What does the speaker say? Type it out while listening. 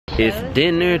It's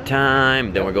dinner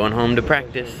time. Then we're going home to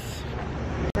practice.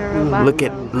 Look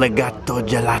at Legato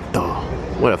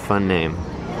Gelato. What a fun name.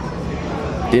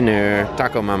 Dinner,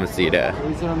 taco mamacita.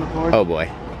 Oh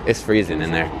boy, it's freezing in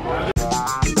there.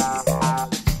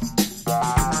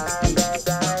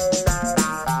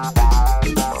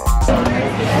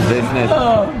 Jason is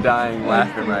dying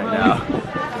laughing right now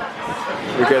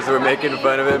because we're making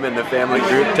fun of him in the family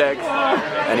group text,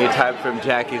 and he typed from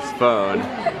Jackie's phone.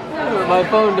 My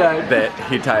phone died. That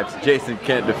he types, Jason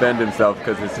can't defend himself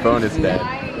because his phone is dead.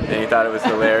 And he thought it was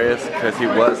hilarious because he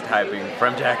was typing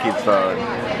from Jackie's phone.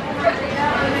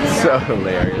 So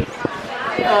hilarious.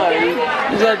 Oh, you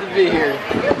just have to be here.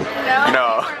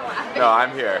 No,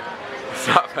 I'm here. It's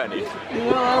not funny. You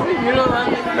don't love me? You don't love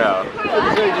me? No.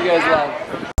 I just heard you guys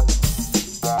laugh.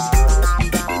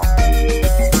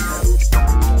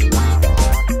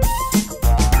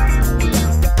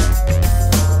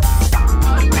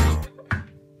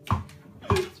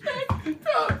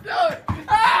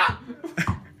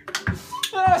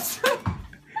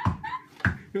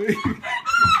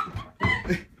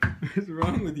 What's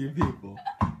wrong with you people?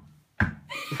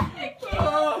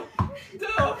 Oh,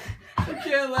 no. I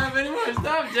can't laugh anymore.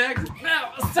 Stop, Jack. No,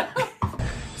 stop.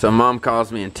 So mom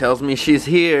calls me and tells me she's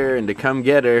here and to come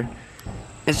get her.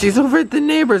 And she's over at the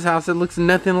neighbor's house. It looks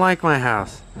nothing like my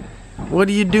house. What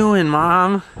are you doing,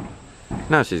 Mom?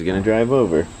 Now she's gonna drive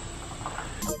over.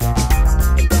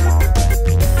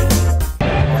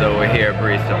 So we're here at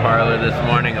Barista Parlor this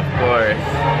morning, of course.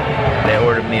 They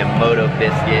ordered me a Moto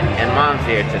biscuit, and Mom's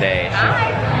here today.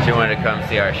 She wanted to come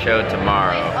see our show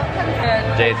tomorrow.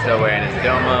 Jade's still wearing his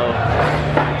domo.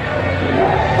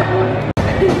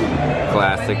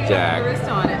 Classic Jack.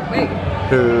 Wait.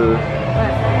 Who?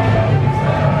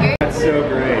 That's so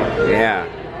great. Yeah.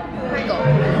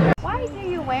 Why do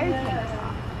you wear things?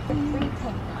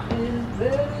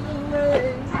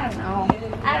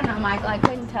 I don't know, Michael. I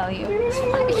couldn't tell you.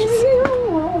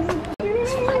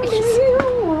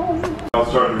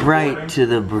 Right to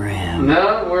the brim.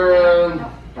 No, we're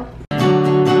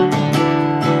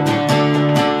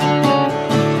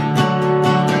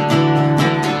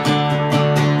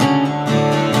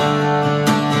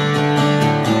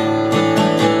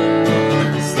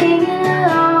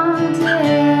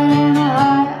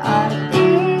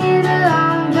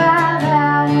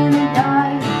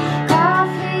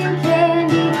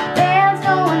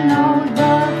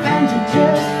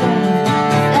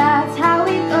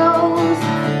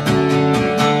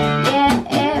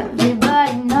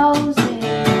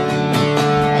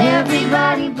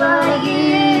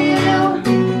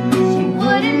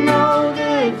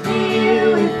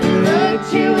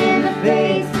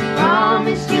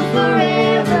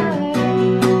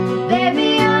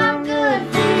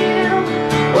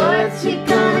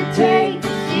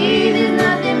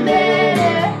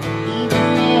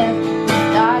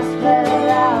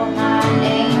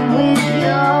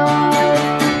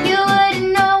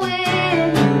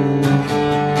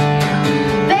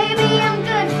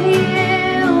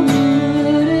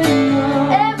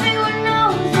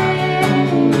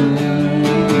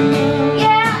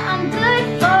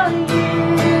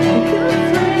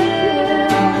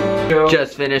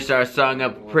Just finished our song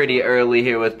up pretty early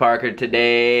here with Parker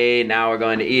today. Now we're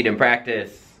going to eat and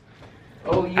practice.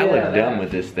 oh yeah. I look dumb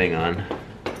with this thing on.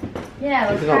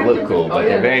 Yeah, These don't look cool, but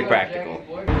they're very practical.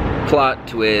 Plot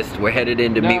twist, we're headed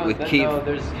in to meet with Keith. No,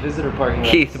 there's visitor parking.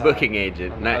 Keith booking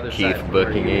agent, not Keith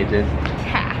booking agent.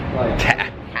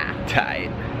 Tight.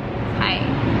 Hi.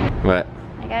 What?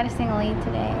 I gotta sing a lead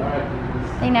today.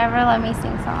 They never let me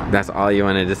sing songs. That's all you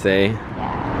wanted to say?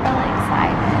 Yeah, really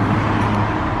excited.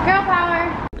 Girl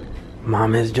power!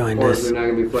 Mom has joined us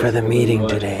for the meeting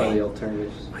today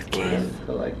with Keith.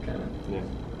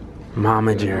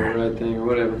 Momager. Right thing or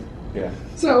whatever. Yeah.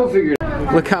 So we'll figure it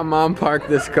out. Look how Mom parked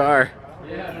this car.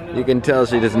 You can tell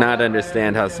she does not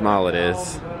understand how small it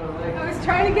is. I was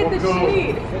trying to get the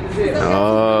sheet.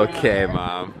 Okay,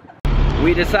 Mom.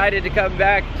 We decided to come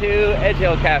back to Edge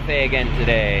Hill Cafe again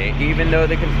today, even though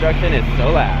the construction is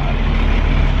so loud.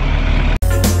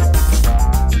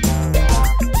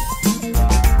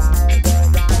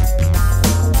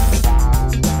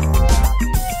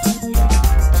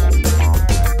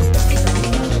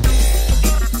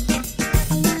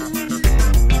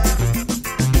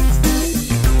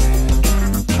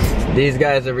 These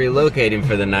guys are relocating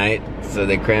for the night, so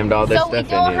they crammed all their stuff in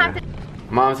here.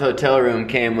 Mom's hotel room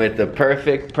came with the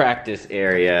perfect practice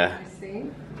area.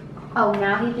 Oh,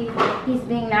 now he thinks he's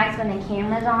being nice when the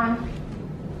camera's on.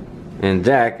 And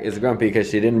Jack is grumpy because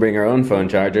she didn't bring her own phone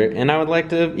charger, and I would like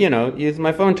to, you know, use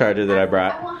my phone charger that I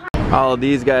brought. All of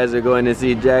these guys are going to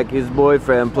see Jackie's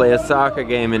boyfriend play a soccer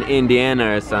game in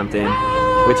Indiana or something,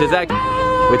 which is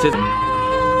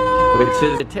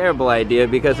a terrible idea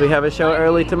because we have a show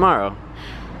early tomorrow.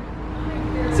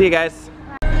 See you guys.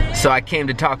 So I came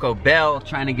to Taco Bell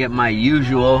trying to get my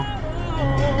usual,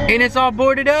 and it's all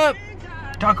boarded up.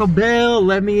 Taco Bell,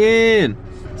 let me in.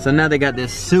 So now they got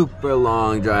this super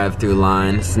long drive-through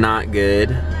line. It's not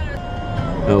good.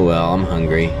 Oh well, I'm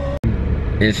hungry.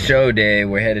 It's show day,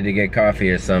 we're headed to get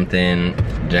coffee or something.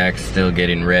 Jack's still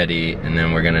getting ready, and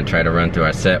then we're gonna try to run through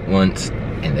our set once,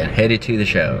 and then headed to the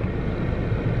show.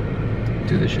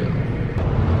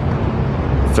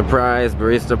 Surprise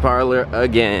barista parlor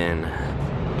again.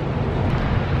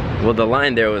 Well, the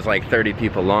line there was like 30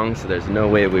 people long, so there's no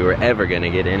way we were ever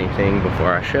gonna get anything before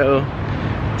our show.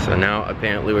 So now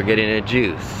apparently we're getting a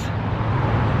juice,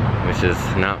 which is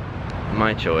not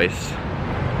my choice.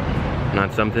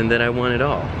 Not something that I want at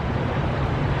all.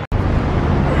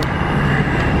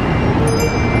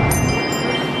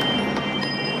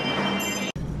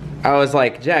 I was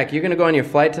like, Jack, you're gonna go on your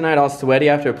flight tonight all sweaty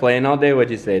after playing all day?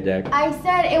 What'd you say, Jack? I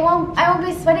said I won't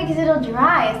be sweaty because it'll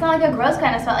dry. It's not like a gross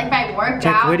kind of sweat. Like if I worked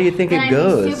Jack, out, where do you think then it I'd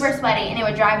goes? be super sweaty and it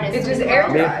would dry, but it's just air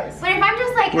dries. But if I'm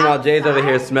just like While Jay's over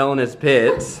here outside- smelling his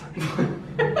pits.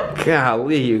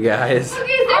 Golly, you guys. Okay,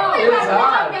 so it's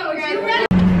hot.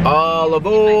 All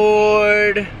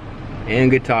aboard! And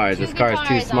guitars. This car is too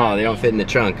guitars small. on They don't me. fit in the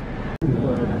trunk.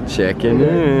 Checking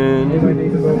in. Everybody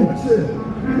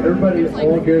is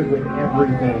all good with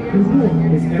everything.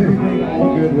 Is everything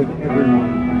all good with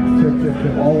everyone? To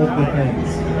all of the things.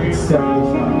 Except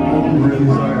I'm really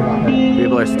sorry about that.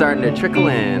 People are starting to trickle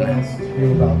in.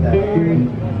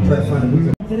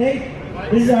 Today,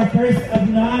 this is our first of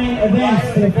 9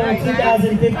 events for the fall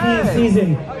 2015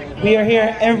 season. We are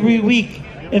here every week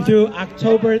and through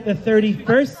October the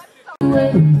 31st.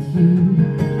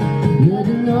 You're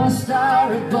the North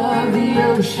Star above the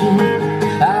ocean.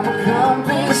 I'm a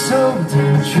compass so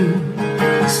damn true.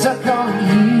 Stuck on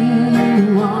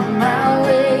you on my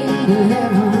way to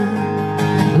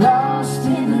heaven. Lost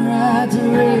in the right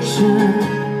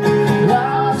direction.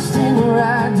 Lost in the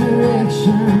right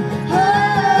direction.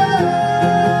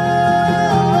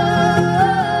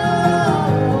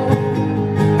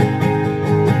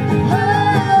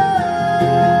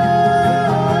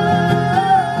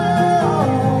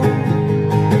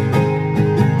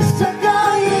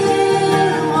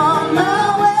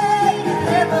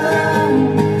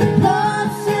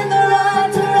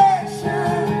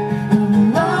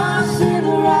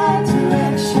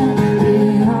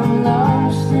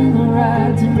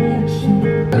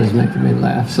 Making me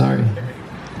laugh, sorry.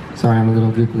 Sorry, I'm a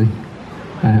little giggly.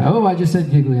 Oh, I just said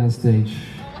giggly on stage.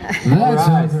 That's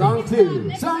right, song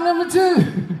 2. Song number 2. We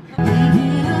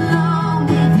get along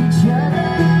with each other.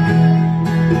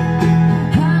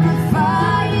 I'm a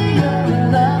fire, you're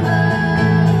a lover.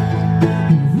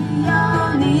 We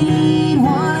all need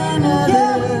one another.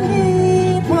 Yeah, we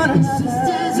need one another.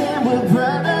 Sisters and we're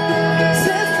brothers.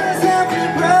 Sisters and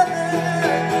we're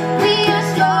brothers. We are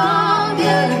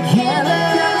stronger together.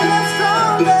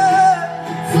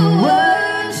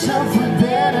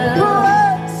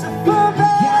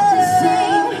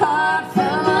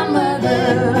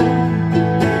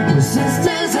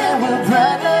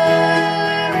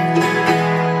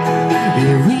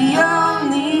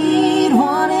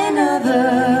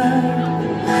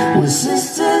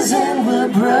 Sisters and we're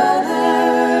brothers.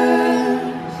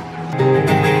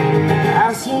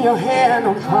 I've seen your hand,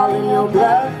 I'm calling your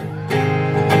bluff.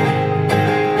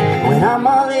 When I'm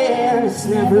all in, it's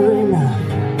never enough.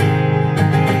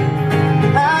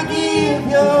 I give,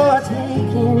 you're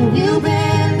taking. You've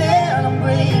been there, I'm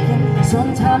breaking.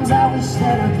 Sometimes I wish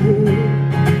that I could.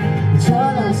 Each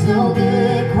other's no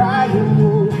good, crying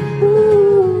wool.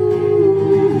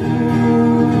 Ooh,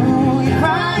 you're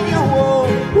crying wool.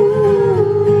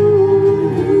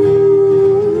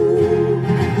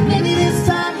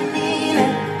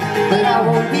 But I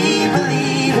won't be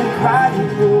believing, crying.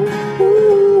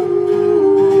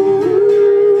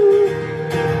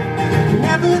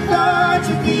 Never thought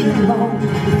you'd be alone.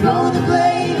 You throw the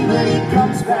blame, but it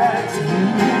comes back to you.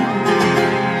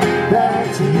 Back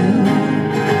to you.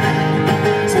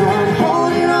 So I'm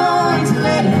holding on to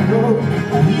let it go.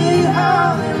 I hear you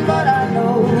howling, but I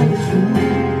know the truth.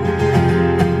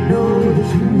 Know the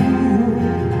truth.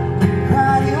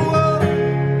 Crying woe.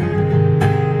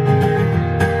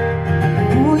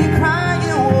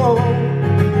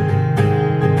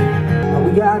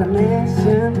 We got a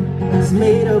mansion that's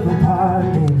made of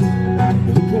apartments.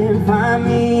 You can't find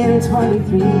me in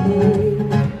 23 days.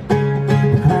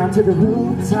 Climb to the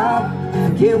rooftop,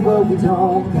 forget what we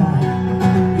don't got.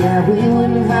 Yeah, we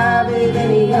wouldn't have it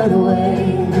any other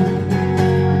way.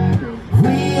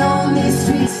 We own these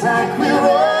streets like we're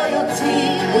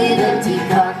royalty, with empty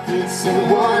pockets and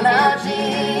worn-out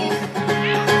jeans.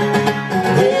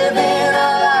 Living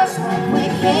our lives like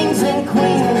we're kings and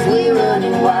queens. We're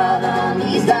running wild on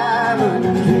these diamond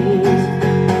dreams.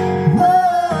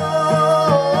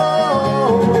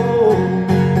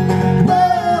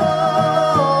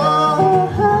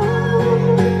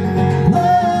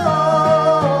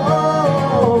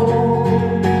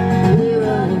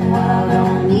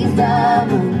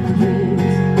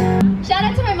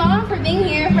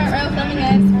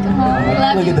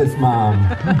 Look at this mom.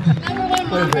 Number one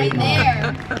mom right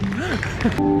there.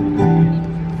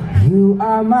 You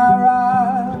are my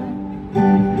rock,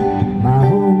 my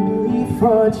only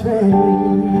fortress.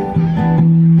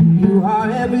 You are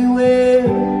everywhere,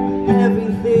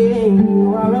 everything.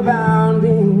 You are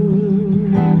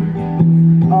abounding,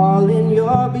 all in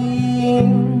your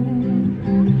being.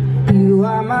 You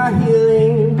are my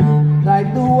healing,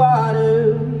 like the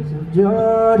waters of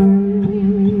Jordan.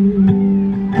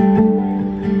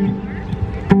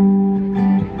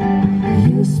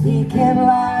 Speaking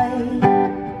light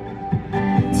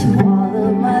to all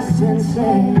of my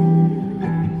senses.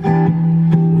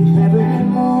 With every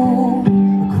move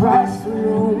across the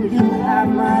room, you have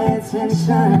my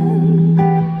attention.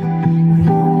 With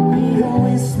only a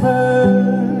whisper,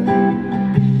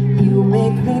 you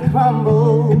make me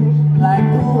crumble like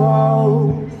the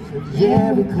walls of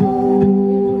Jericho.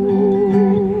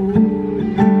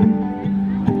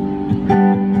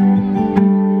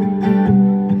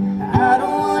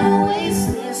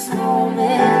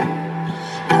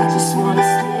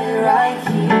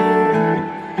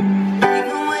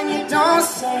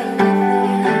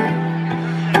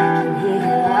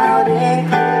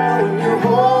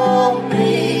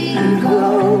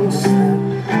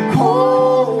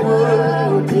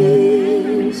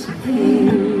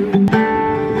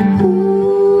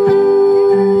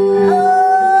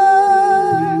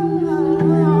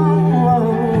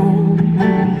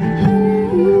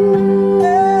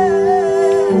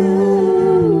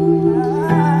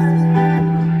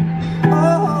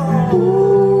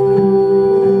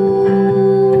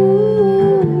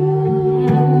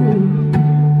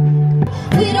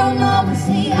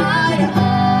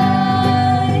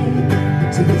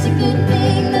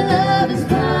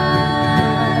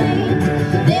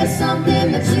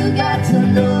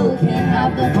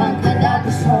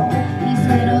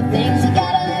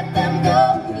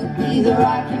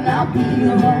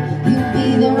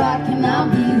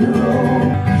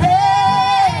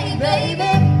 Hey,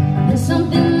 baby, there's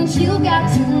something that you got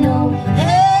to know.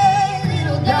 Hey,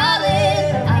 little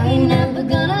darling, I ain't never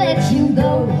gonna let you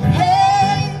go.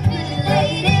 Hey, pretty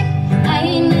lady, I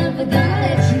ain't never gonna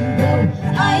let you go.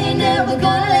 I ain't never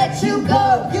gonna let you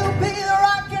go. You be the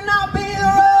rock and I'll be the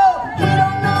roll. We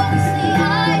don't always see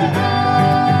eye to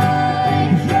eye,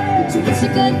 but it's a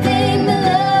good thing the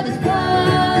love is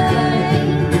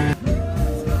blind.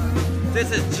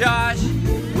 This is Josh.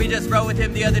 We just rode with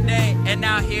him the other day, and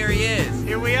now here he is.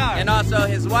 Here we are. And also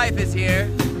his wife is here.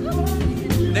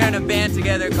 They're in a band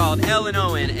together called Ellen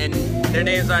Owen, and their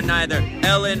names are neither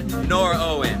Ellen nor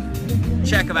Owen.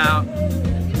 Check them out.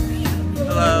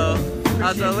 Hello.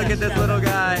 Also, look at this little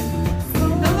guy.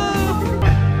 Hello.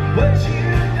 What you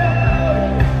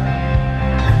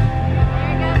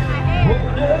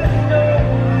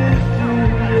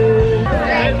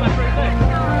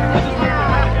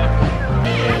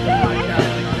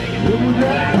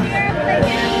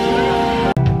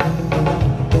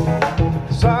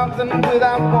Something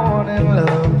without warning,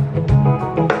 love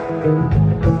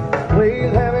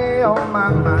weighs heavy on my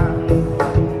mind.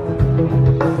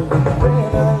 When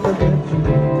I look at you,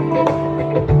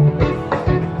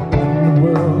 the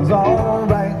world's all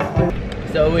right.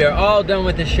 So we are all done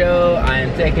with the show. I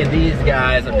am taking these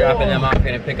guys, I'm dropping them off,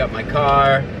 gonna pick up my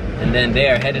car, and then they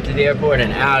are headed to the airport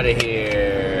and out of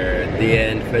here. The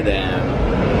end for them.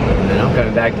 And I'm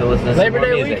coming back to listen to some Labor more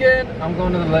Day music. weekend, I'm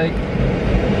going to the lake.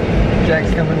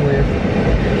 Jack's coming with.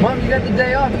 Mom, you got the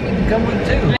day off, you get to come with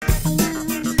too.